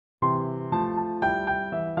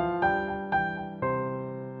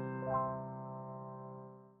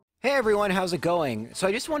Hey everyone, how's it going? So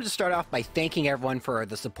I just wanted to start off by thanking everyone for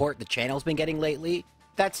the support the channel's been getting lately.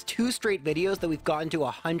 That's 2 straight videos that we've gotten to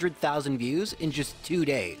 100,000 views in just 2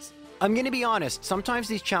 days. I'm gonna be honest, sometimes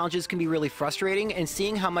these challenges can be really frustrating, and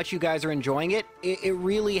seeing how much you guys are enjoying it, it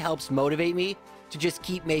really helps motivate me to just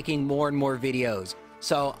keep making more and more videos.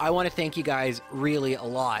 So I want to thank you guys really a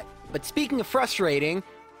lot. But speaking of frustrating,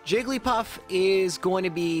 Jigglypuff is going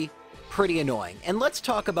to be pretty annoying, and let's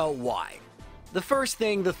talk about why. The first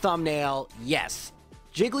thing, the thumbnail, yes.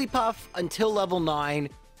 Jigglypuff, until level 9,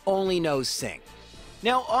 only knows Sing.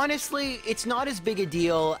 Now, honestly, it's not as big a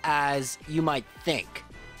deal as you might think,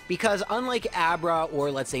 because unlike Abra or,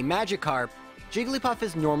 let's say, Magikarp, Jigglypuff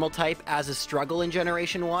is normal type as a struggle in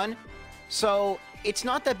Generation 1, so it's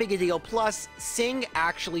not that big a deal. Plus, Sing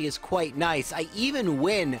actually is quite nice. I even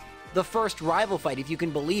win the first rival fight, if you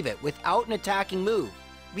can believe it, without an attacking move.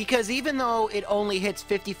 Because even though it only hits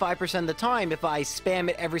 55% of the time, if I spam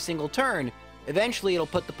it every single turn, eventually it'll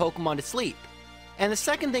put the Pokemon to sleep. And the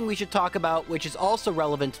second thing we should talk about, which is also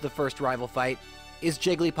relevant to the first rival fight, is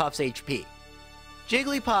Jigglypuff's HP.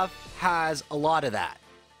 Jigglypuff has a lot of that,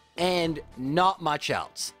 and not much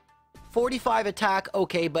else. 45 attack,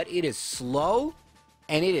 okay, but it is slow,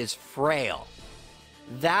 and it is frail.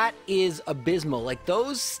 That is abysmal. Like,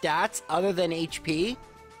 those stats, other than HP,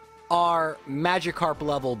 are Magikarp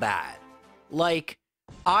level bad. Like,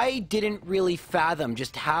 I didn't really fathom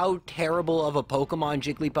just how terrible of a Pokemon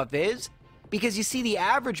Jigglypuff is, because you see the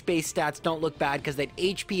average base stats don't look bad because that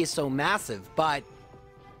HP is so massive, but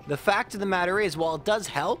the fact of the matter is, while it does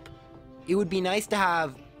help, it would be nice to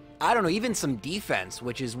have, I don't know, even some defense,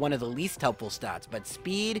 which is one of the least helpful stats, but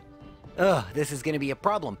speed, this is going to be a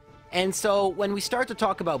problem. And so when we start to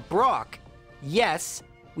talk about Brock, yes,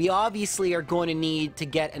 we obviously are going to need to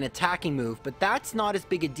get an attacking move, but that's not as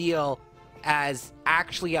big a deal as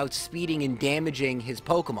actually outspeeding and damaging his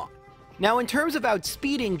Pokemon. Now, in terms of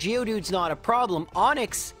outspeeding, Geodude's not a problem.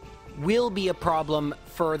 Onix will be a problem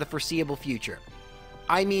for the foreseeable future.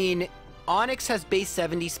 I mean, Onix has base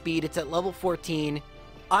 70 speed, it's at level 14.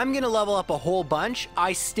 I'm going to level up a whole bunch.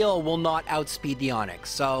 I still will not outspeed the Onix,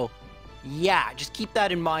 so yeah, just keep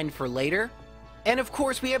that in mind for later. And of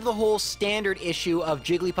course, we have the whole standard issue of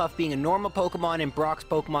Jigglypuff being a normal Pokemon and Brock's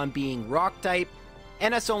Pokemon being Rock type,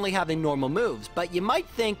 and us only having normal moves. But you might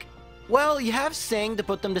think, well, you have Sing to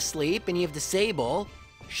put them to sleep, and you have Disable.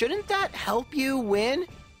 Shouldn't that help you win?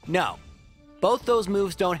 No. Both those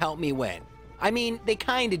moves don't help me win. I mean, they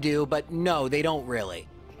kinda do, but no, they don't really.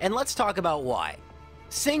 And let's talk about why.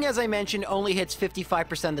 Sing, as I mentioned, only hits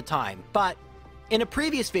 55% of the time, but in a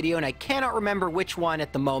previous video, and I cannot remember which one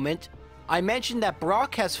at the moment, I mentioned that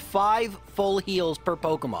Brock has 5 full heals per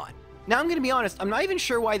Pokemon. Now, I'm going to be honest, I'm not even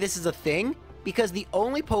sure why this is a thing, because the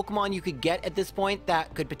only Pokemon you could get at this point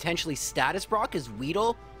that could potentially status Brock is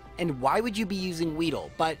Weedle, and why would you be using Weedle?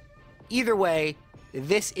 But either way,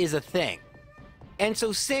 this is a thing. And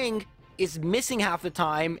so Sing is missing half the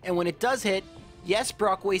time, and when it does hit, yes,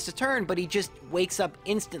 Brock wastes a turn, but he just wakes up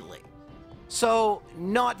instantly. So,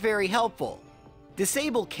 not very helpful.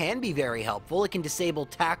 Disable can be very helpful. It can disable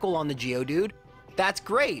Tackle on the Geodude. That's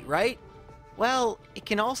great, right? Well, it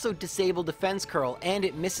can also disable Defense Curl, and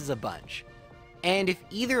it misses a bunch. And if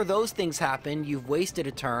either of those things happen, you've wasted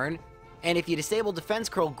a turn, and if you disable Defense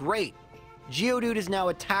Curl, great. Geodude is now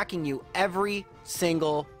attacking you every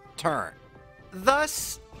single turn.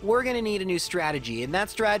 Thus, we're going to need a new strategy, and that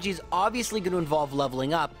strategy is obviously going to involve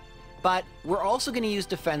leveling up, but we're also going to use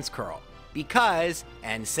Defense Curl, because,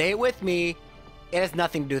 and say it with me, it has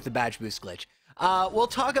nothing to do with the badge boost glitch. We'll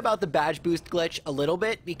talk about the badge boost glitch a little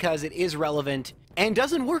bit because it is relevant and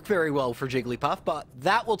doesn't work very well for Jigglypuff, but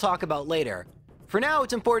that we'll talk about later. For now,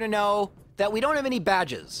 it's important to know that we don't have any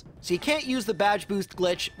badges, so you can't use the badge boost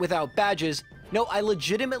glitch without badges. No, I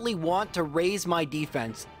legitimately want to raise my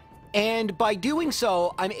defense, and by doing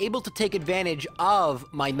so, I'm able to take advantage of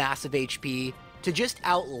my massive HP to just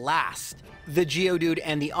outlast the Geodude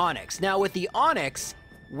and the Onix. Now, with the Onix,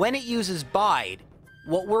 when it uses Bide,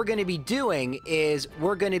 what we're going to be doing is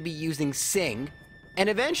we're going to be using Sing, and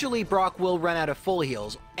eventually Brock will run out of full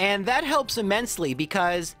heals. And that helps immensely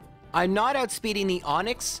because I'm not outspeeding the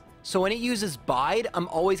Onix, so when it uses Bide, I'm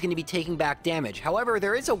always going to be taking back damage. However,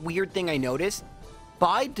 there is a weird thing I noticed.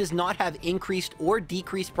 Bide does not have increased or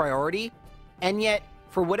decreased priority, and yet,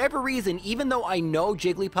 for whatever reason, even though I know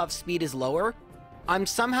Jigglypuff's speed is lower, I'm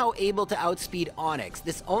somehow able to outspeed Onix.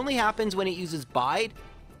 This only happens when it uses Bide,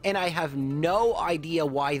 and I have no idea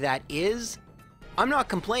why that is. I'm not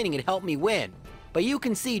complaining, it helped me win, but you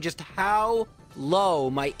can see just how low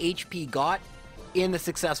my HP got in the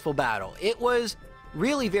successful battle. It was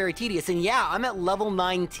really very tedious, and yeah, I'm at level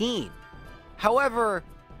 19. However,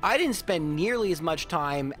 I didn't spend nearly as much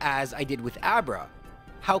time as I did with Abra.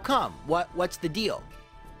 How come? What's the deal?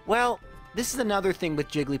 Well, this is another thing with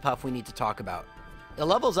Jigglypuff we need to talk about. It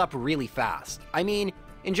levels up really fast. I mean,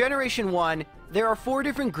 in Generation 1, there are 4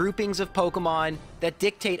 different groupings of Pokemon that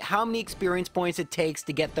dictate how many experience points it takes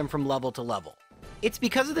to get them from level to level. It's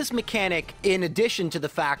because of this mechanic, in addition to the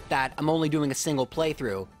fact that I'm only doing a single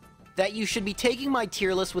playthrough, that you should be taking my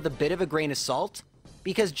tier list with a bit of a grain of salt,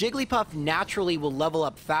 because Jigglypuff naturally will level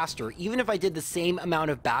up faster even if I did the same amount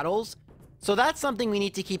of battles. So that's something we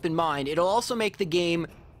need to keep in mind. It'll also make the game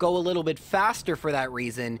go a little bit faster for that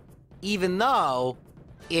reason, even though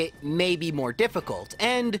it may be more difficult.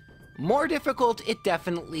 And more difficult it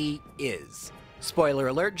definitely is. Spoiler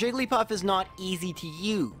alert, Jigglypuff is not easy to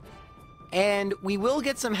use. And we will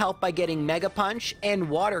get some help by getting Mega Punch and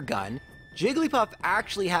Water Gun. Jigglypuff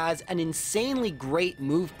actually has an insanely great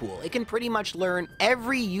move pool. It can pretty much learn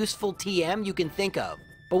every useful TM you can think of.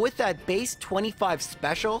 But with that base 25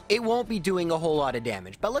 special, it won't be doing a whole lot of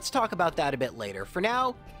damage. But let's talk about that a bit later. For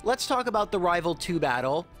now, let's talk about the Rival 2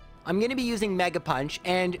 battle. I'm going to be using Mega Punch,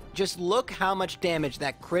 and just look how much damage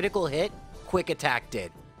that critical hit Quick Attack did.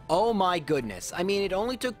 Oh my goodness. I mean, it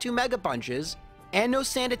only took 2 Mega Punches, and no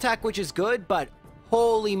Sand Attack, which is good, but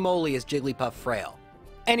holy moly is Jigglypuff frail.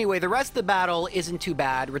 Anyway, the rest of the battle isn't too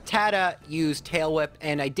bad. Rattata used Tail Whip,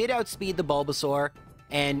 and I did outspeed the Bulbasaur,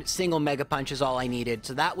 and single Mega Punch is all I needed,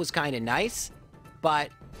 so that was kind of nice. But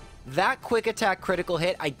that Quick Attack critical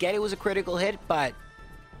hit, I get it was a critical hit, but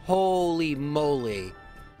holy moly.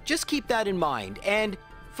 Just keep that in mind. And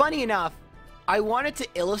funny enough, I wanted to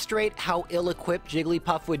illustrate how ill-equipped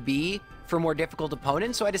Jigglypuff would be for more difficult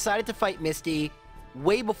opponents, so I decided to fight Misty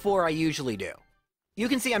way before I usually do. You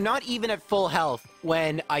can see I'm not even at full health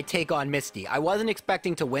when I take on Misty. I wasn't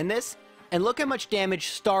expecting to win this, and look how much damage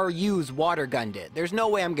Staryu's Water Gun did. There's no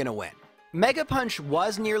way I'm gonna win. Mega Punch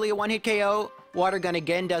was nearly a one-hit KO, Water Gun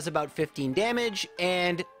again does about 15 damage,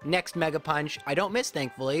 and next Mega Punch, I don't miss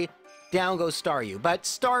thankfully, down goes Staryu. But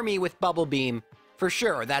Starmie with Bubble Beam, for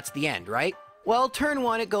sure, that's the end, right? Well, turn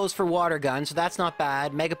 1 it goes for Water Gun, so that's not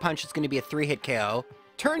bad. Mega Punch is gonna be a 3-hit KO.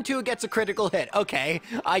 Turn 2 it gets a critical hit. Okay,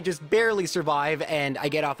 I just barely survive and I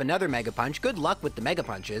get off another Mega Punch. Good luck with the Mega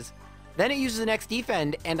Punches. Then it uses an X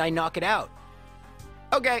Defend and I knock it out.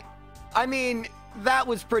 Okay, I mean, that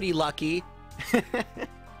was pretty lucky.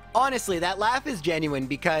 Honestly, that laugh is genuine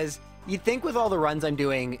because you'd think with all the runs I'm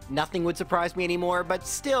doing, nothing would surprise me anymore, but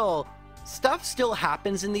still, stuff still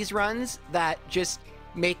happens in these runs that just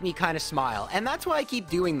make me kind of smile. And that's why I keep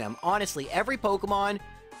doing them. Honestly, every Pokemon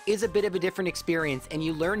is a bit of a different experience and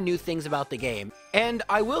you learn new things about the game. And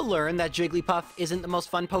I will learn that Jigglypuff isn't the most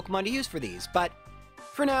fun Pokemon to use for these, but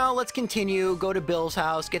for now, let's continue, go to Bill's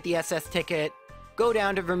house, get the SS ticket, go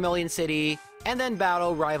down to Vermilion City, and then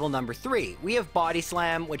battle rival number 3. We have Body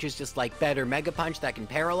Slam, which is just like better Mega Punch that can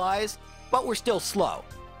paralyze, but we're still slow.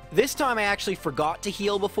 This time I actually forgot to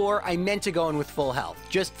heal before, I meant to go in with full health,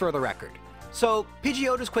 just for the record. So,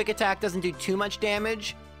 Pidgeotto's Quick Attack doesn't do too much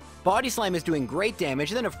damage, Body Slam is doing great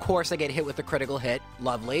damage, then of course I get hit with a critical hit,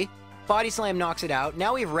 lovely. Body Slam knocks it out,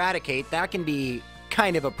 now we have Raticate, that can be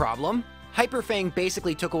kind of a problem. Hyper Fang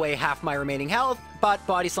basically took away half my remaining health, but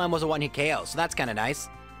Body Slam was a one-hit KO, so that's kinda nice.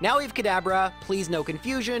 Now we have Kadabra, please no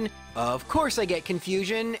confusion. Of course I get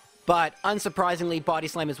confusion, but unsurprisingly Body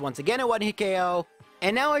Slam is once again a one-hit KO.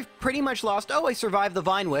 And now I've pretty much lost, oh I survived the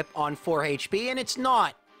Vine Whip on 4 HP and it's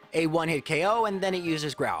not a one-hit KO and then it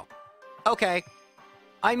uses Growl. Okay.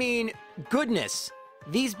 I mean, goodness.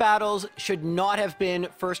 These battles should not have been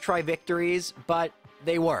first try victories, but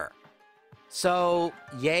they were. So,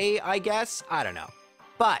 yay, I guess? I don't know.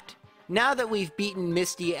 But, now that we've beaten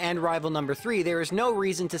Misty and rival number 3, there is no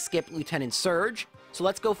reason to skip Lieutenant Surge, so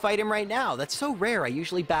let's go fight him right now. That's so rare, I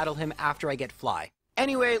usually battle him after I get Fly.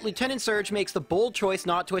 Anyway, Lieutenant Surge makes the bold choice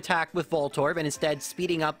not to attack with Voltorb and instead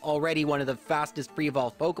speeding up already one of the fastest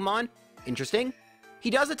pre-evolved Pokemon. Interesting. He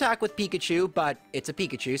does attack with Pikachu, but it's a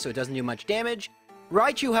Pikachu, so it doesn't do much damage.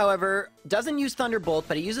 Raichu, however, doesn't use Thunderbolt,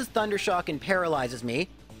 but he uses Thunder Shock and paralyzes me.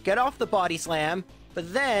 Get off the Body Slam,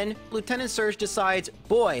 but then Lieutenant Surge decides,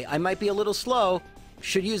 boy, I might be a little slow,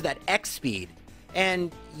 should use that X speed.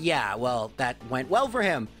 And yeah, well, that went well for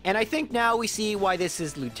him. And I think now we see why this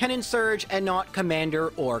is Lieutenant Surge and not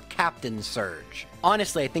Commander or Captain Surge.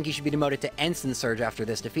 Honestly, I think he should be demoted to Ensign Surge after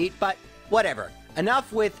this defeat, but whatever.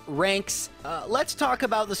 Enough with ranks, let's talk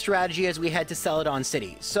about the strategy as we head to Celadon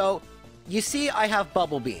City. So, you see I have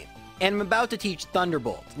Bubble Beam, and I'm about to teach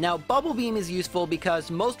Thunderbolt. Now, Bubble Beam is useful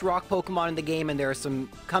because most rock Pokemon in the game, and there are some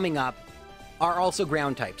coming up, are also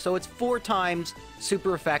ground type. So it's 4 times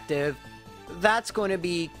super effective. That's going to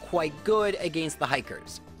be quite good against the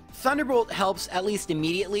Hikers. Thunderbolt helps at least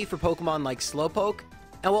immediately for Pokemon like Slowpoke,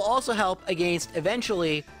 and will also help against,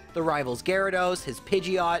 eventually, the rival's Gyarados, his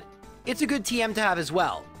Pidgeot. It's a good TM to have as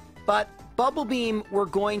well. But Bubble Beam, we're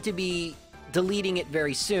going to be deleting it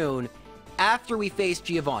very soon after we face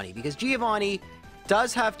Giovanni, because Giovanni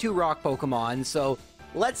does have 2 rock Pokemon, so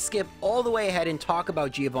let's skip all the way ahead and talk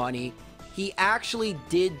about Giovanni. He actually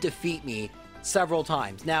did defeat me several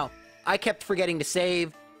times. Now, I kept forgetting to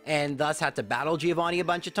save, and thus had to battle Giovanni a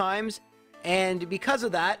bunch of times, and because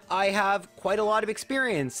of that, I have quite a lot of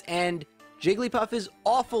experience, and Jigglypuff is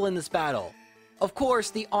awful in this battle. Of course,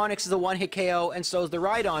 the Onix is a one-hit KO, and so is the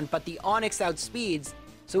Rhydon, but the Onix outspeeds,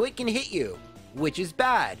 so it can hit you, which is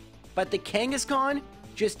bad. But the Kangaskhan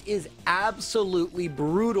just is absolutely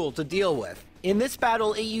brutal to deal with. In this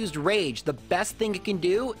battle, it used Rage, the best thing it can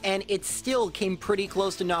do, and it still came pretty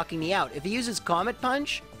close to knocking me out. If it uses Comet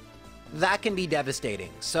Punch, that can be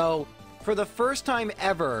devastating. So, for the first time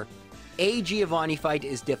ever, a Giovanni fight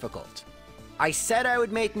is difficult. I said I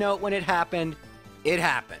would make note when it happened.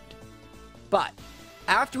 But,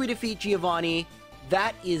 after we defeat Giovanni,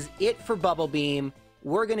 that is it for Bubble Beam.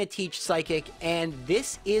 We're going to teach Psychic, and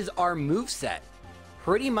this is our moveset,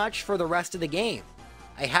 pretty much for the rest of the game.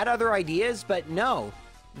 I had other ideas, but no.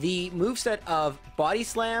 The moveset of Body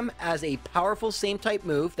Slam as a powerful same-type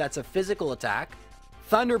move, that's a physical attack,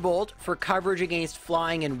 Thunderbolt for coverage against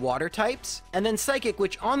flying and water types, and then Psychic,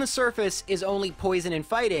 which on the surface is only poison and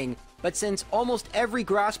fighting, but since almost every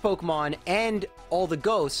grass Pokemon and all the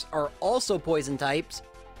ghosts are also poison types,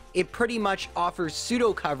 it pretty much offers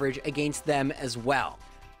pseudo coverage against them as well.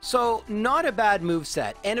 So, not a bad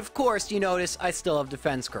moveset, and of course you notice I still have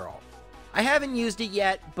Defense Curl. I haven't used it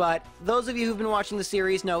yet, but those of you who've been watching the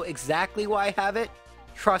series know exactly why I have it.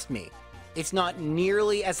 Trust me, it's not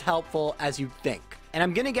nearly as helpful as you'd think. And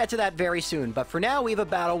I'm gonna get to that very soon, but for now we have a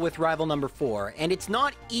battle with rival number 4, and it's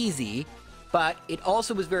not easy, but it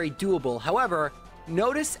also was very doable. However,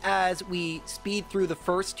 notice as we speed through the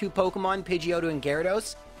first 2 Pokemon, Pidgeotto and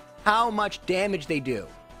Gyarados, how much damage they do.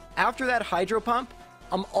 After that Hydro Pump,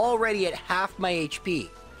 I'm already at half my HP.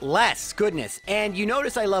 Less, goodness, and you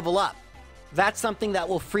notice I level up. That's something that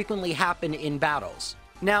will frequently happen in battles.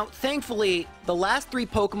 Now, thankfully, the last 3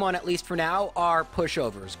 Pokemon, at least for now, are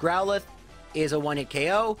pushovers. Growlithe is a one-hit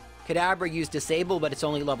KO, Kadabra used Disable, but it's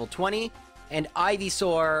only level 20, and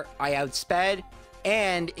Ivysaur I outsped,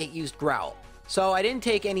 and it used Growl. So I didn't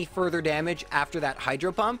take any further damage after that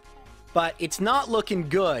Hydro Pump, but it's not looking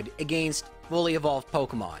good against fully evolved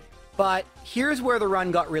Pokemon. But here's where the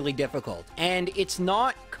run got really difficult, and it's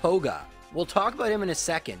not Koga. We'll talk about him in a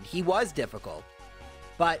second. He was difficult,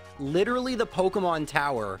 but literally the Pokemon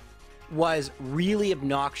Tower was really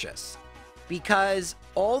obnoxious because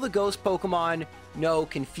all the ghost Pokemon know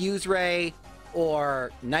Confuse Ray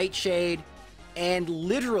or Nightshade, and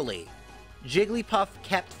literally Jigglypuff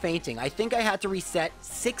kept fainting. I think I had to reset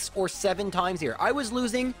 6 or 7 times here. I was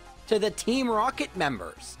losing to the Team Rocket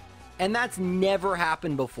members, and that's never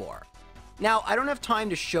happened before. Now, I don't have time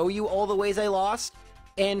to show you all the ways I lost,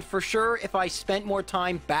 and for sure, if I spent more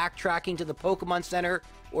time backtracking to the Pokemon Center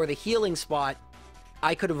or the healing spot,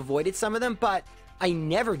 I could have avoided some of them, but I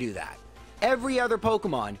never do that. Every other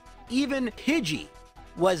Pokemon, even Pidgey,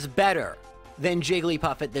 was better than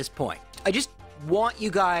Jigglypuff at this point. I just want you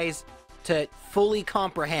guys to fully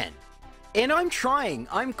comprehend. And I'm trying.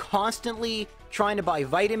 I'm constantly trying to buy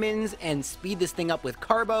vitamins and speed this thing up with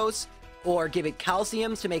Carbos, or give it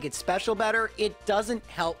calciums to make it special better. It doesn't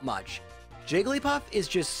help much. Jigglypuff is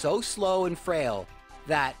just so slow and frail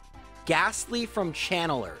that Ghastly from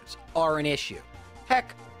Channelers are an issue.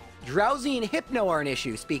 Heck, Drowsy and Hypno are an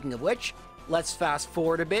issue. Speaking of which, let's fast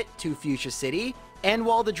forward a bit to Fuchsia City. And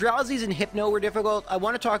while the Drowsies and Hypno were difficult, I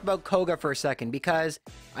want to talk about Koga for a second, because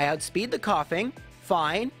I outspeed the Coughing,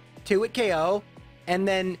 fine, 2-hit KO, and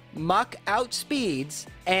then Muck outspeeds,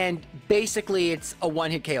 and basically it's a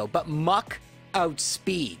 1-hit KO, but Muck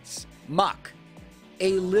outspeeds. Muck,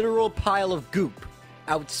 a literal pile of goop,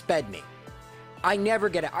 outsped me. I never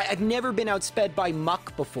get it. I've never been outsped by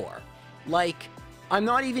Muck before. Like, I'm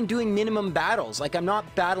not even doing minimum battles. Like, I'm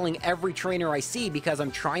not battling every trainer I see because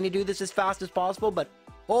I'm trying to do this as fast as possible, but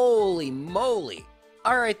holy moly.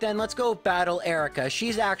 Alright then, let's go battle Erica.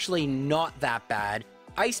 She's actually not that bad.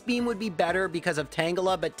 Ice Beam would be better because of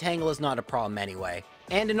Tangela, but Tangela's not a problem anyway.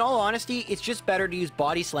 And in all honesty, it's just better to use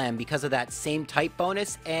Body Slam because of that same type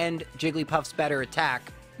bonus and Jigglypuff's better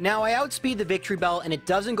attack. Now, I outspeed the Victory Bell, and it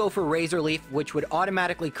doesn't go for Razor Leaf, which would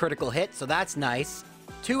automatically critical hit, so that's nice.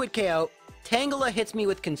 2-hit KO. Tangela hits me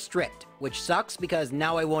with Constrict, which sucks because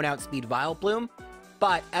now I won't outspeed Vileplume.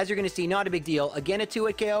 But, as you're going to see, not a big deal. Again, a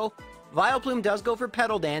 2-hit KO. Vileplume does go for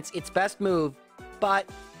Petal Dance, its best move, but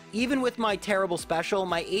even with my terrible special,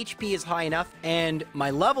 my HP is high enough and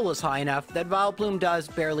my level is high enough that Vileplume does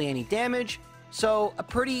barely any damage, so a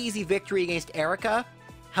pretty easy victory against Erica.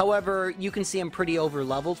 However, you can see I'm pretty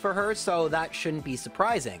over-leveled for her, so that shouldn't be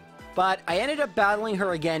surprising. But I ended up battling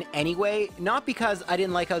her again anyway, not because I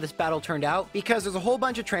didn't like how this battle turned out, because there's a whole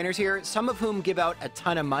bunch of trainers here, some of whom give out a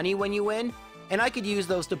ton of money when you win, and I could use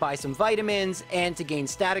those to buy some vitamins and to gain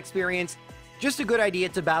stat experience. Just a good idea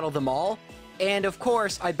to battle them all. And of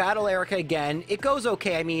course, I battle Erica again. It goes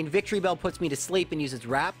okay. I mean, Victory Bell puts me to sleep and uses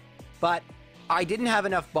Wrap, but I didn't have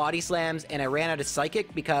enough body slams and I ran out of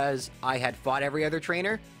Psychic because I had fought every other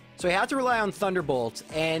trainer. So I had to rely on Thunderbolt,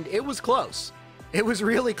 and it was close. It was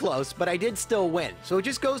really close, but I did still win. So it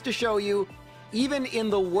just goes to show you, even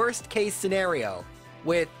in the worst case scenario,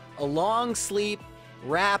 with a long sleep,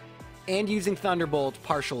 Wrap, and using Thunderbolt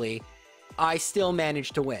partially, I still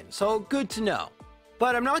managed to win. So good to know.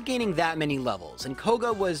 But I'm not gaining that many levels, and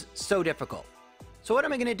Koga was so difficult. So what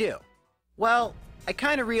am I going to do? Well, I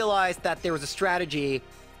kind of realized that there was a strategy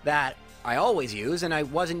that I always use, and I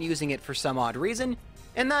wasn't using it for some odd reason,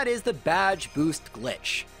 and that is the Badge Boost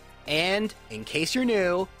glitch. And, in case you're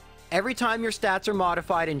new, every time your stats are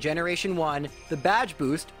modified in Generation 1, the Badge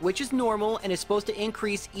Boost, which is normal and is supposed to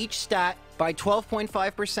increase each stat by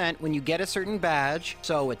 12.5% when you get a certain badge,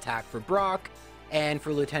 so attack for Brock, and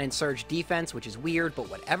for Lieutenant Surge defense, which is weird, but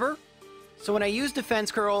whatever. So when I use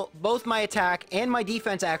Defense Curl, both my attack and my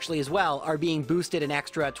defense actually as well are being boosted an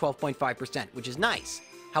extra 12.5%, which is nice.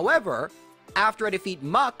 However, after I defeat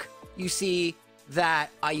Muck, you see that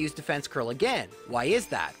I use Defense Curl again. Why is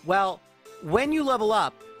that? Well, when you level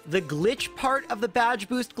up, the glitch part of the Badge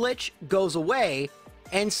Boost glitch goes away,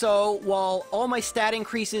 and so while all my stat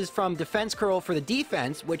increases from Defense Curl for the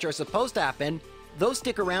defense, which are supposed to happen, those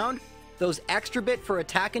stick around, those extra bit for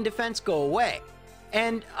attack and defense go away.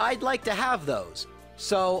 And I'd like to have those,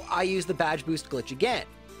 so I use the Badge Boost glitch again.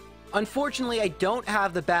 Unfortunately, I don't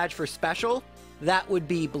have the badge for special. That would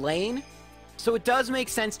be Blaine. So it does make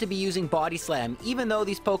sense to be using Body Slam, even though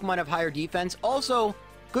these Pokemon have higher defense. Also,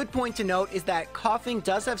 good point to note is that Coughing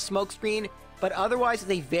does have Smokescreen, but otherwise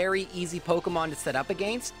is a very easy Pokemon to set up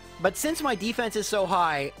against. But since my defense is so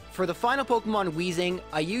high, for the final Pokemon Wheezing,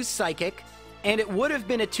 I use Psychic, and it would have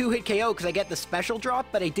been a 2-hit KO because I get the special drop,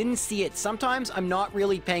 but I didn't see it. Sometimes I'm not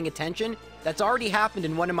really paying attention. That's already happened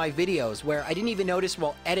in one of my videos where I didn't even notice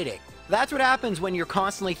while editing. That's what happens when you're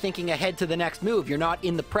constantly thinking ahead to the next move. You're not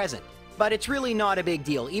in the present. But it's really not a big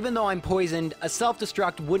deal. Even though I'm poisoned, a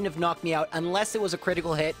self-destruct wouldn't have knocked me out unless it was a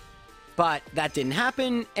critical hit. But that didn't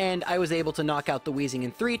happen, and I was able to knock out the Wheezing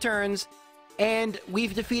in 3 turns. And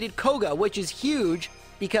we've defeated Koga, which is huge,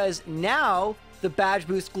 because now the Badge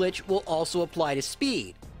Boost glitch will also apply to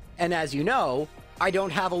speed. And as you know, I don't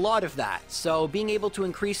have a lot of that, so being able to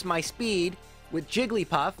increase my speed with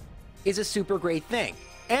Jigglypuff is a super great thing.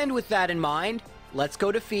 And with that in mind, let's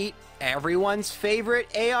go defeat everyone's favorite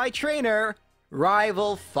AI trainer,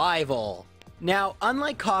 Rival Fivel. Now,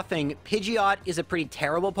 unlike Coughing, Pidgeot is a pretty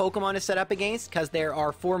terrible Pokemon to set up against because there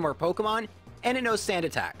are 4 more Pokemon, and it knows Sand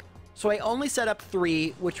Attack. So I only set up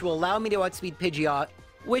 3, which will allow me to outspeed Pidgeot,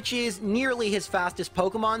 which is nearly his fastest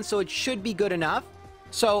Pokemon, so it should be good enough.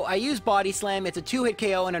 So I use Body Slam, it's a 2-hit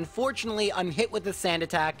KO, and unfortunately I'm hit with the Sand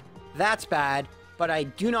Attack. That's bad, but I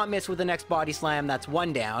do not miss with the next Body Slam, that's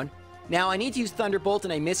 1 down. Now I need to use Thunderbolt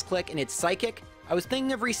and I misclick and it's Psychic. I was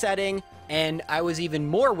thinking of resetting, and I was even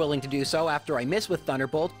more willing to do so after I miss with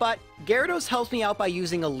Thunderbolt, but Gyarados helps me out by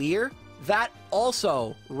using a Leer. That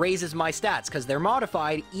also raises my stats, because they're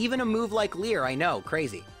modified, even a move like Leer, I know,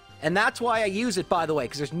 crazy. And that's why I use it, by the way,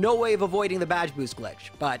 because there's no way of avoiding the Badge Boost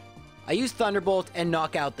glitch. But I use Thunderbolt and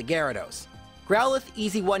knock out the Gyarados. Growlithe,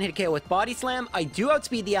 easy 1-hit KO with Body Slam. I do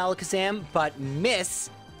outspeed the Alakazam, but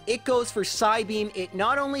miss. It goes for Psybeam. It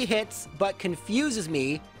not only hits, but confuses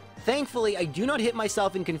me. Thankfully, I do not hit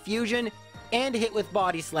myself in confusion and hit with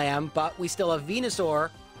Body Slam, but we still have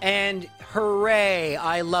Venusaur. And hooray,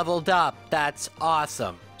 I leveled up. That's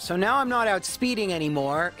awesome. So now I'm not outspeeding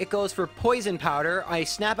anymore. It goes for Poison Powder. I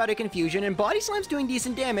snap out of confusion, and Body Slam's doing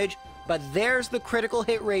decent damage, but there's the critical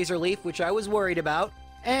hit Razor Leaf, which I was worried about,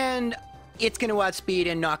 and it's going to outspeed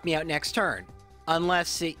and knock me out next turn,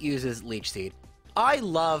 unless it uses Leech Seed. I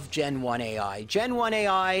love Gen 1 AI. Gen 1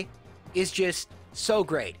 AI is just so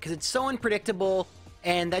great, because it's so unpredictable,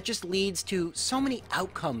 and that just leads to so many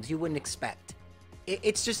outcomes you wouldn't expect.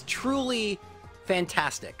 It's just truly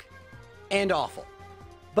fantastic and awful.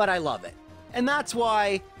 But I love it. And that's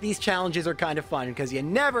why these challenges are kind of fun, because you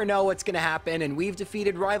never know what's going to happen, and we've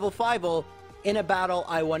defeated Rival Fivel in a battle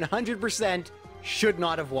I 100% should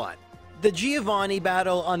not have won. The Giovanni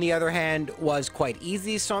battle, on the other hand, was quite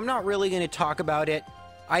easy, so I'm not really going to talk about it.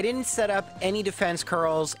 I didn't set up any defense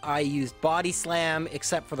curls. I used Body Slam,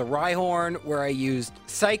 except for the Rhyhorn, where I used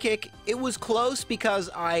Psychic. It was close because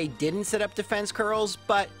I didn't set up defense curls,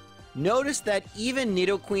 but notice that even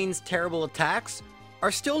Nidoqueen's terrible attacks are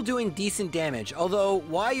still doing decent damage. Although,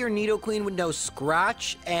 why your Nidoqueen would know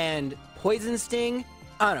Scratch and Poison Sting?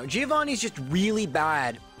 I don't know. Giovanni's just really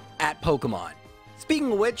bad at Pokemon.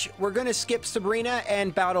 Speaking of which, we're gonna skip Sabrina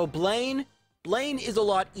and battle Blaine. Blaine is a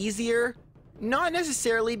lot easier. Not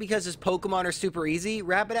necessarily because his Pokemon are super easy.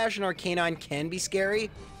 Rapidash and Arcanine can be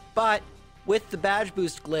scary, but with the badge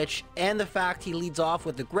boost glitch and the fact he leads off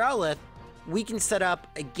with the Growlithe, we can set up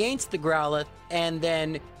against the Growlithe and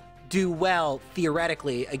then do well,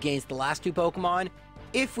 theoretically, against the last two Pokemon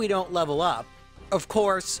if we don't level up. Of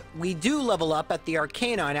course, we do level up at the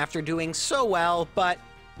Arcanine after doing so well, but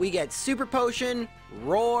we get Super Potion,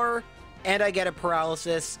 Roar, and I get a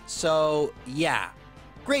Paralysis, so yeah.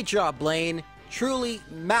 Great job, Blaine. Truly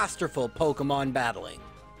masterful Pokemon battling.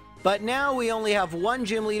 But now we only have one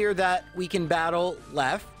gym leader that we can battle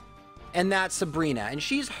left, and that's Sabrina, and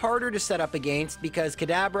she's harder to set up against because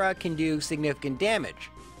Kadabra can do significant damage.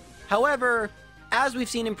 However, as we've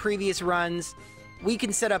seen in previous runs, we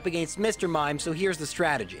can set up against Mr. Mime, so here's the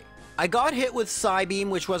strategy. I got hit with Psybeam,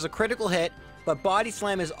 which was a critical hit, but Body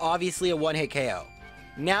Slam is obviously a one-hit KO.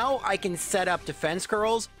 Now I can set up defense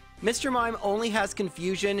curls. Mr. Mime only has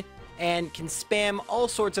Confusion and can spam all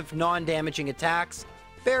sorts of non-damaging attacks.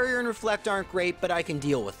 Barrier and Reflect aren't great, but I can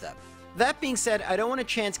deal with them. That being said, I don't want to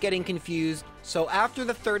chance getting confused, so after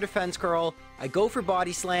the third defense curl, I go for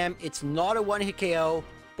Body Slam. It's not a one-hit KO,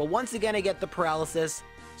 but once again I get the Paralysis,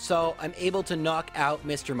 so I'm able to knock out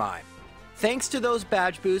Mr. Mime. Thanks to those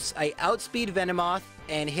badge boosts, I outspeed Venomoth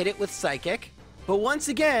and hit it with Psychic. But once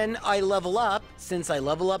again, I level up. Since I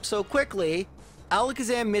level up so quickly,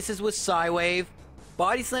 Alakazam misses with Psywave.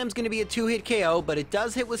 Body Slam's going to be a two-hit KO, but it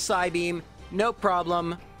does hit with Psybeam. No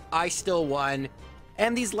problem. I still won.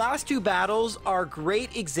 And these last two battles are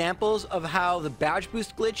great examples of how the badge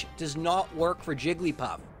boost glitch does not work for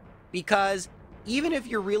Jigglypuff. Because even if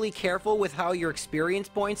you're really careful with how your experience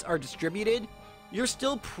points are distributed, you're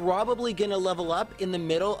still probably going to level up in the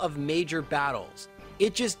middle of major battles.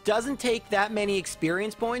 It just doesn't take that many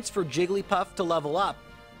experience points for Jigglypuff to level up.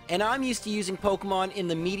 And I'm used to using Pokemon in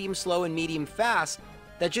the medium slow and medium fast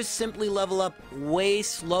that just simply level up way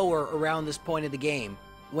slower around this point of the game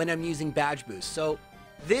when I'm using badge boosts. So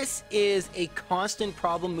this is a constant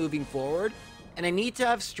problem moving forward, and I need to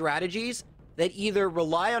have strategies that either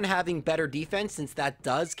rely on having better defense, since that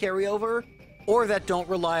does carry over, or that don't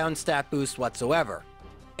rely on stat boosts whatsoever.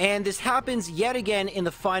 And this happens yet again in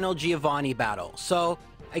the final Giovanni battle. So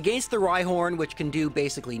against the Rhyhorn, which can do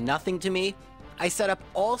basically nothing to me, I set up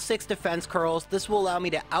all 6 defense curls. This will allow me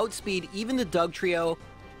to outspeed even the Doug Trio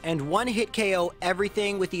and one-hit KO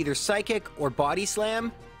everything with either Psychic or Body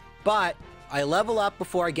Slam. But I level up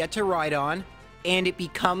before I get to Rhydon, and it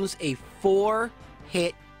becomes a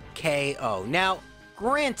 4-hit KO. Now,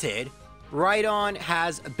 granted, Rhydon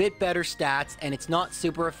has a bit better stats and it's not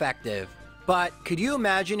super effective, but could you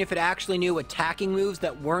imagine if it actually knew attacking moves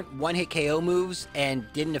that weren't one-hit KO moves and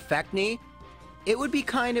didn't affect me? It would be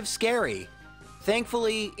kind of scary.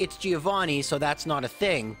 Thankfully, it's Giovanni, so that's not a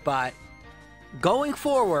thing, but going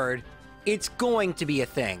forward, it's going to be a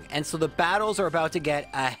thing, and so the battles are about to get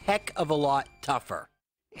a heck of a lot tougher.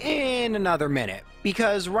 In another minute,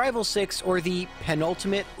 because Rival 6, or the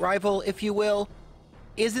penultimate rival, if you will,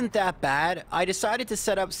 isn't that bad. I decided to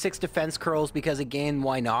set up 6 defense curls because, again,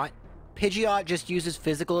 why not? Pidgeot just uses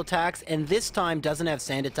physical attacks, and this time doesn't have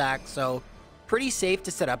sand attack, so pretty safe to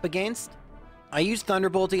set up against. I used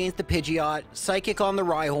Thunderbolt against the Pidgeot, Psychic on the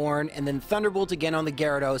Rhyhorn, and then Thunderbolt again on the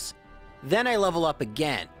Gyarados. Then I level up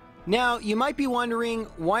again. Now, you might be wondering,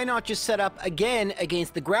 why not just set up again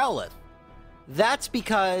against the Growlithe? That's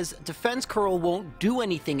because Defense Curl won't do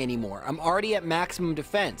anything anymore. I'm already at maximum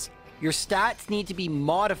defense. Your stats need to be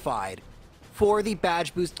modified for the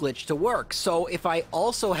badge boost glitch to work. So if I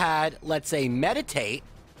also had, let's say, Meditate,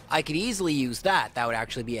 I could easily use that. That would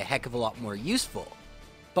actually be a heck of a lot more useful.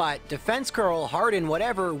 But Defense Curl, Harden,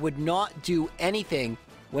 whatever, would not do anything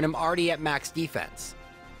when I'm already at max defense.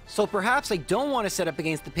 So perhaps I don't want to set up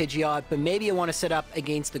against the Pidgeot, but maybe I want to set up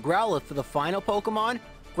against the Growlithe for the final Pokemon.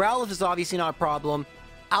 Growlithe is obviously not a problem.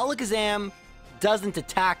 Alakazam doesn't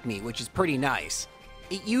attack me, which is pretty nice.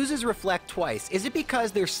 It uses Reflect twice. Is it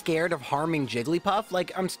because they're scared of harming Jigglypuff?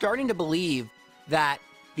 Like, I'm starting to believe that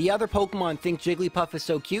the other Pokemon think Jigglypuff is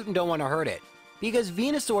so cute and don't want to hurt it. Because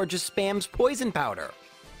Venusaur just spams Poison Powder.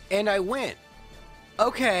 And I win.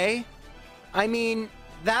 Okay. I mean,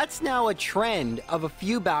 that's now a trend of a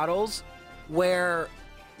few battles where,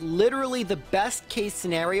 literally the best case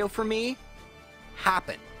scenario for me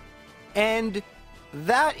happen. And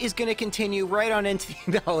that is going to continue right on into...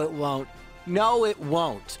 No, it won't. No, it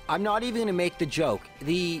won't. I'm not even going to make the joke.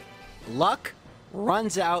 The luck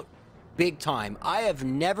runs out big time. I have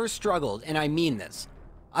never struggled, and I mean this.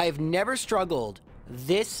 I have never struggled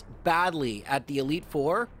this badly at the Elite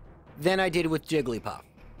Four than I did with Jigglypuff.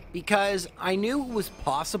 Because I knew it was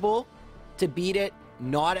possible to beat it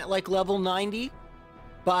not at like level 90,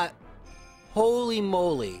 but holy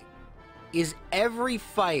moly, is every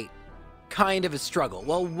fight kind of a struggle.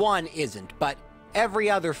 Well, one isn't, but every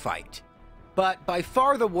other fight. But by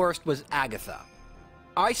far the worst was Agatha.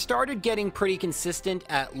 I started getting pretty consistent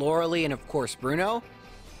at Loralee and of course Bruno,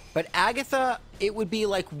 but Agatha, it would be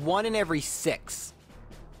like 1 in every 6.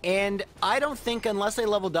 And I don't think unless I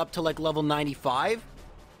leveled up to like level 95,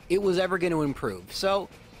 it was ever going to improve. So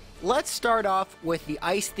let's start off with the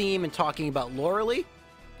ice theme and talking about Loralee,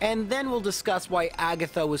 and then we'll discuss why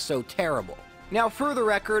Agatha was so terrible. Now, for the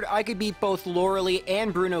record, I could beat both Loralee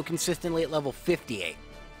and Bruno consistently at level 58.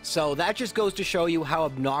 So that just goes to show you how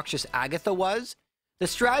obnoxious Agatha was. The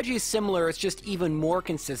strategy is similar, it's just even more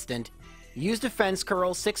consistent. Use Defense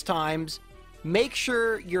Curl 6 times. Make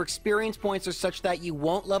sure your experience points are such that you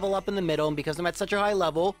won't level up in the middle, and because I'm at such a high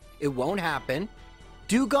level, it won't happen.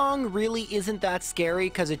 Dugong really isn't that scary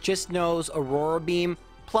because it just knows Aurora Beam,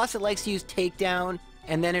 plus it likes to use Takedown,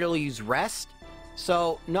 and then it'll use Rest.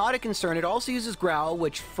 So, not a concern. It also uses Growl,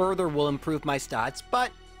 which further will improve my stats,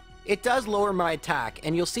 but it does lower my attack,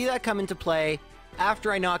 and you'll see that come into play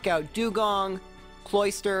after I knock out Dugong,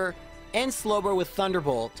 Cloyster, and Slowbro with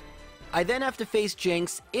Thunderbolt. I then have to face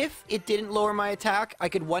Jinx. If it didn't lower my attack, I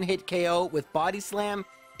could one-hit KO with Body Slam.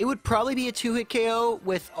 It would probably be a 2-hit KO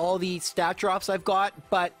with all the stat drops I've got,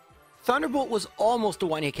 but Thunderbolt was almost a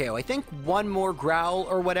 1-hit KO. I think one more Growl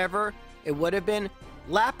or whatever it would have been.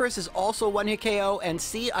 Lapras is also 1-hit KO, and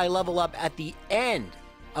see, I level up at the end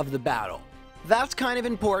of the battle. That's kind of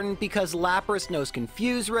important because Lapras knows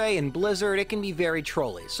Confuse Ray and Blizzard. It can be very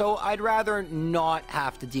trolly, so I'd rather not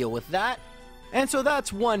have to deal with that. And so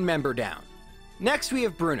that's one member down. Next we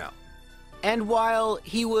have Bruno. And while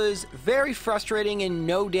he was very frustrating in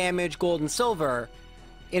no damage gold and silver,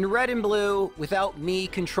 in red and blue, without me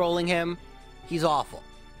controlling him, he's awful.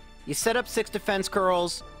 You set up 6 defense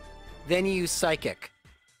curls, then you use Psychic.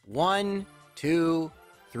 1, 2,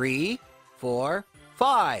 3, 4,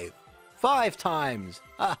 5. 5 times.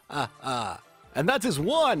 Ha ha ha. And that is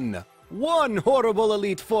one horrible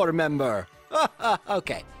Elite Four member. Ha ha.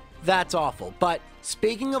 Okay, that's awful. But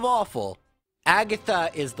speaking of awful,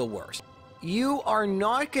 Agatha is the worst. You are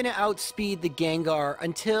not going to outspeed the Gengar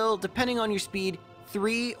until, depending on your speed,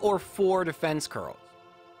 3 or 4 defense curls.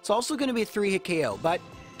 It's also going to be a 3-hit KO, but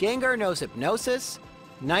Gengar knows Hypnosis,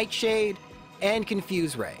 Nightshade, and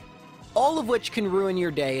Confuse Ray. All of which can ruin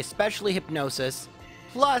your day, especially Hypnosis.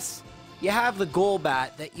 Plus, you have the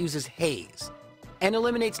Golbat that uses Haze, and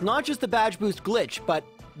eliminates not just the badge boost glitch, but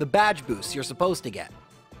the badge boost you're supposed to get.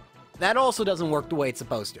 That also doesn't work the way it's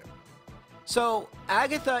supposed to. So,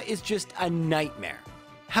 Agatha is just a nightmare.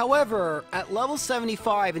 However, at level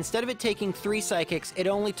 75, instead of it taking 3 Psychics, it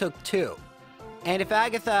only took 2. And if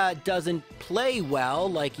Agatha doesn't play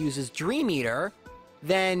well, like uses Dream Eater,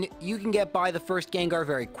 then you can get by the first Gengar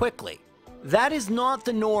very quickly. That is not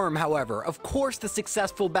the norm, however. Of course the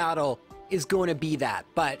successful battle is going to be that,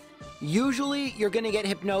 but usually you're going to get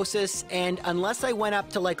Hypnosis, and unless I went up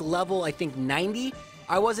to like level, I think 90,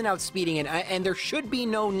 I wasn't outspeeding it, and there should be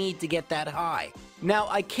no need to get that high. Now,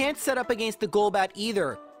 I can't set up against the Golbat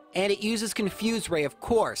either, and it uses Confuse Ray, of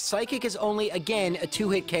course. Psychic is only, again, a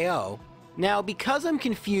 2-hit KO. Now, because I'm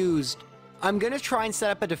confused, I'm going to try and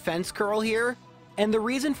set up a defense curl here, and the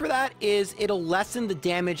reason for that is it'll lessen the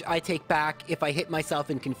damage I take back if I hit myself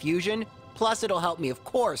in confusion, plus it'll help me, of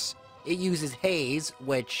course. It uses Haze,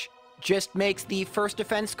 which just makes the first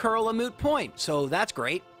defense curl a moot point, so that's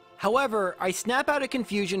great. However, I snap out of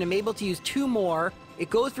confusion, I'm able to use 2 more, it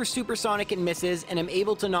goes for Supersonic and misses, and I'm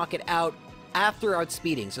able to knock it out after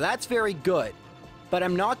outspeeding, so that's very good. But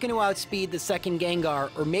I'm not going to outspeed the second Gengar,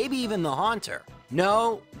 or maybe even the Haunter.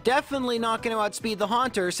 No, definitely not going to outspeed the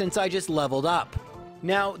Haunter since I just leveled up.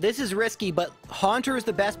 Now, this is risky, but Haunter is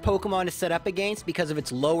the best Pokemon to set up against because of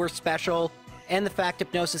its lower special, and the fact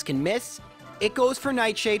Hypnosis can miss. It goes for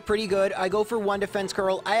Nightshade pretty good. I go for 1 defense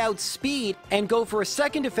curl. I outspeed and go for a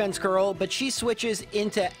 2nd defense curl, but she switches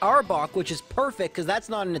into Arbok, which is perfect because that's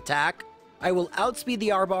not an attack. I will outspeed the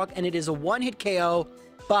Arbok, and it is a 1-hit KO,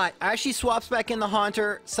 but as she swaps back in the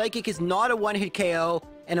Haunter, Psychic is not a 1-hit KO,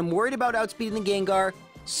 and I'm worried about outspeeding the Gengar,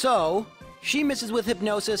 so she misses with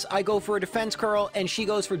Hypnosis. I go for a defense curl, and she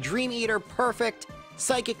goes for Dream Eater, perfect.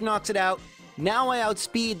 Psychic knocks it out. Now I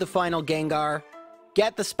outspeed the final Gengar.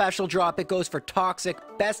 Get the special drop, it goes for Toxic,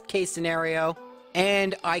 best case scenario.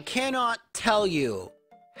 And I cannot tell you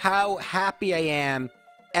how happy I am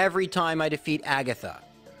every time I defeat Agatha.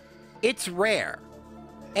 It's rare.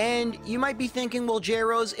 And you might be thinking, well,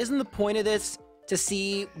 J-Rose, isn't the point of this to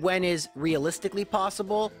see when is realistically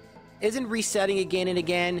possible? Isn't resetting again and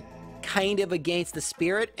again kind of against the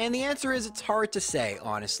spirit? And the answer is it's hard to say,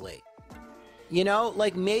 honestly. You know,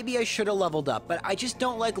 like maybe I should have leveled up, but I just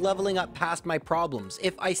don't like leveling up past my problems.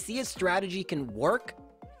 If I see a strategy can work,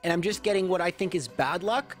 and I'm just getting what I think is bad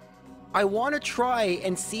luck, I want to try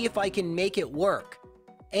and see if I can make it work.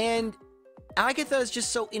 And Agatha is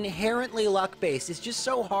just so inherently luck-based. It's just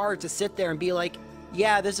so hard to sit there and be like,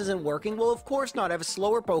 yeah, this isn't working. Well, of course not. I have a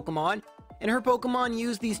slower Pokemon, and her Pokemon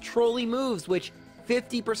use these trolley moves, which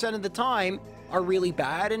 50% of the time are really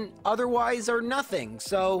bad and otherwise are nothing.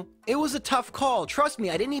 So it was a tough call. Trust me,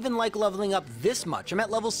 I didn't even like leveling up this much. I'm at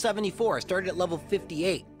level 74. I started at level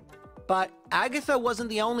 58. But Agatha wasn't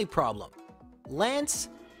the only problem. Lance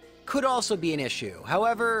could also be an issue.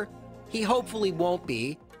 However, he hopefully won't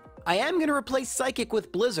be. I am going to replace Psychic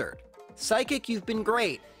with Blizzard. Psychic, you've been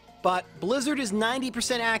great, but Blizzard is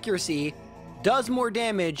 90% accuracy, does more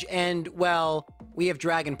damage, and, well, we have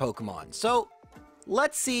Dragon Pokemon. So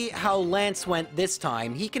let's see how Lance went this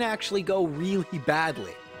time. He can actually go really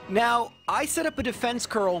badly. Now, I set up a defense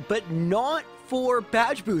curl, but not for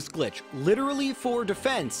badge boost glitch, literally for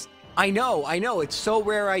defense. I know, it's so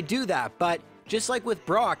rare I do that, but just like with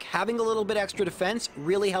Brock, having a little bit extra defense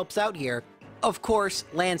really helps out here. Of course,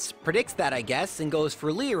 Lance predicts that, I guess, and goes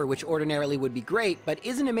for Leer, which ordinarily would be great, but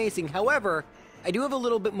isn't amazing. However, I do have a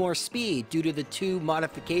little bit more speed due to the 2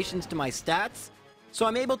 modifications to my stats, so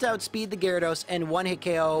I'm able to outspeed the Gyarados and one-hit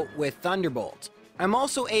KO with Thunderbolt. I'm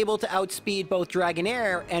also able to outspeed both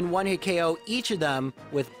Dragonair and one-hit KO each of them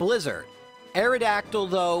with Blizzard.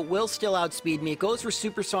 Aerodactyl, though, will still outspeed me. It goes for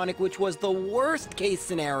Supersonic, which was the worst case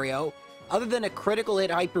scenario, other than a critical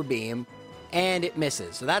hit Hyper Beam, and it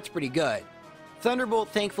misses, so that's pretty good. Thunderbolt,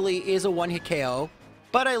 thankfully, is a one-hit KO,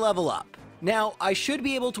 but I level up. Now, I should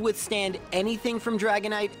be able to withstand anything from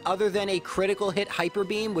Dragonite other than a critical hit Hyper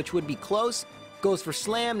Beam, which would be close. Goes for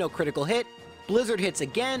Slam, no critical hit. Blizzard hits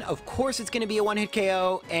again, of course it's going to be a one-hit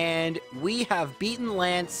KO, and we have beaten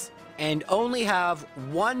Lance and only have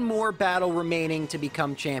one more battle remaining to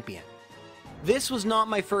become champion. This was not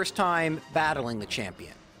my first time battling the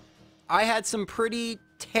champion. I had some pretty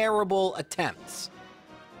terrible attempts,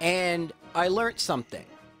 and I learned something.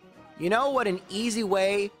 You know what an easy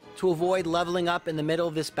way to avoid leveling up in the middle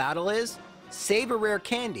of this battle is? Save a rare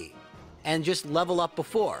candy and just level up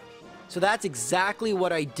before. So that's exactly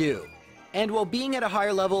what I do. And while being at a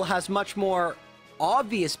higher level has much more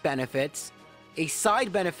obvious benefits, a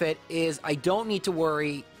side benefit is I don't need to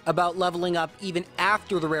worry about leveling up even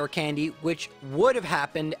after the rare candy, which would have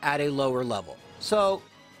happened at a lower level. So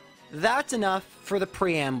that's enough for the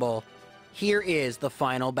preamble. Here is the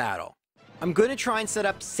final battle. I'm going to try and set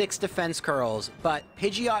up 6 defense curls, but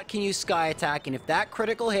Pidgeot can use Sky Attack, and if that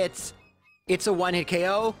critical hits, it's a one-hit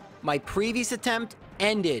KO. My previous attempt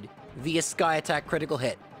ended via Sky Attack critical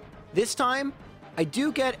hit. This time, I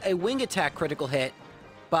do get a Wing Attack critical hit,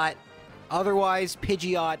 but otherwise,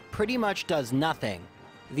 Pidgeot pretty much does nothing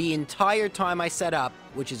the entire time I set up,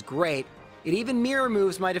 which is great. It even mirror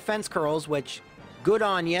moves my defense curls, which, good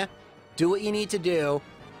on ya. Do what you need to do.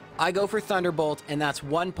 I go for Thunderbolt, and that's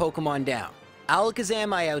 1 Pokemon down.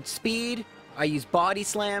 Alakazam I outspeed. I use Body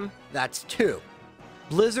Slam. That's 2.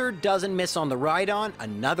 Blizzard doesn't miss on the Rhydon,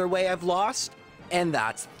 another way I've lost, and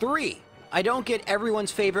that's 3. I don't get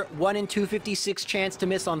everyone's favorite 1 in 256 chance to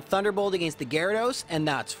miss on Thunderbolt against the Gyarados, and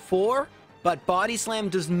that's 4. But Body Slam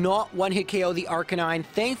does not one-hit KO the Arcanine.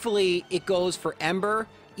 Thankfully, it goes for Ember.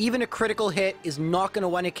 Even a critical hit is not going to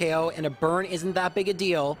one-hit KO, and a burn isn't that big a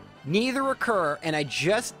deal. Neither occur, and I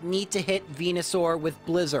just need to hit Venusaur with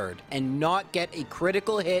Blizzard and not get a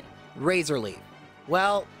critical hit Razor Leaf.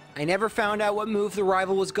 Well, I never found out what move the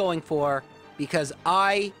rival was going for because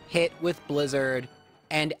I hit with Blizzard,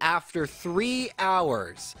 and after 3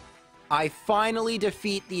 hours, I finally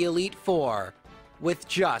defeat the Elite Four with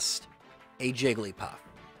just a Jigglypuff.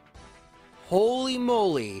 Holy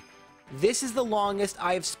moly, this is the longest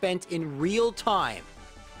I've spent in real time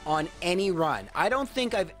on any run. I don't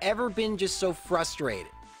think I've ever been just so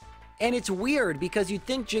frustrated. And it's weird because you'd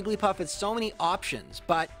think Jigglypuff has so many options,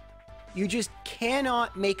 but you just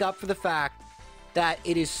cannot make up for the fact that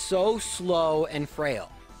it is so slow and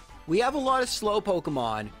frail. We have a lot of slow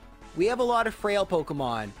Pokemon, we have a lot of frail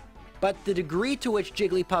Pokemon, but the degree to which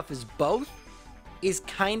Jigglypuff is both is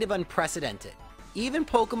kind of unprecedented. Even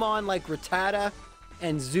Pokemon like Rattata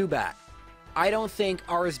and Zubat, I don't think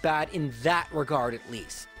are as bad in that regard at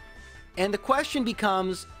least. And the question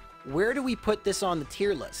becomes, where do we put this on the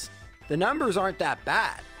tier list? The numbers aren't that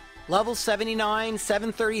bad. Level 79,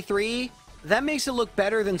 733, that makes it look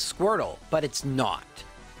better than Squirtle, but it's not.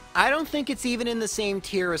 I don't think it's even in the same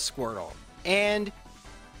tier as Squirtle. And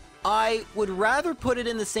I would rather put it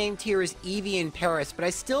in the same tier as Eevee and Paris, but I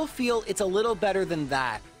still feel it's a little better than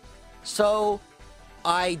that. So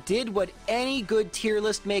I did what any good tier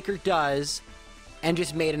list maker does and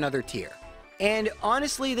just made another tier. And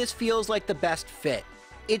honestly, this feels like the best fit.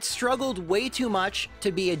 It struggled way too much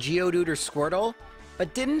to be a Geodude or Squirtle,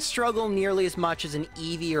 but didn't struggle nearly as much as an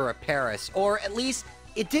Eevee or a Paris, or at least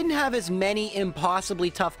it didn't have as many impossibly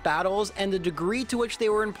tough battles, and the degree to which they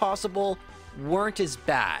were impossible weren't as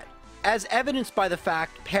bad. As evidenced by the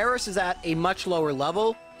fact Paris is at a much lower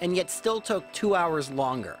level, and yet still took 2 hours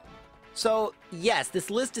longer. So yes, this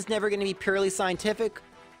list is never going to be purely scientific,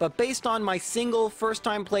 but based on my single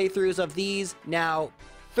first-time playthroughs of these now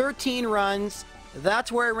 13 runs,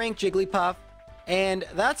 that's where I rank Jigglypuff. And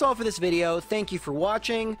that's all for this video. Thank you for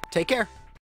watching. Take care.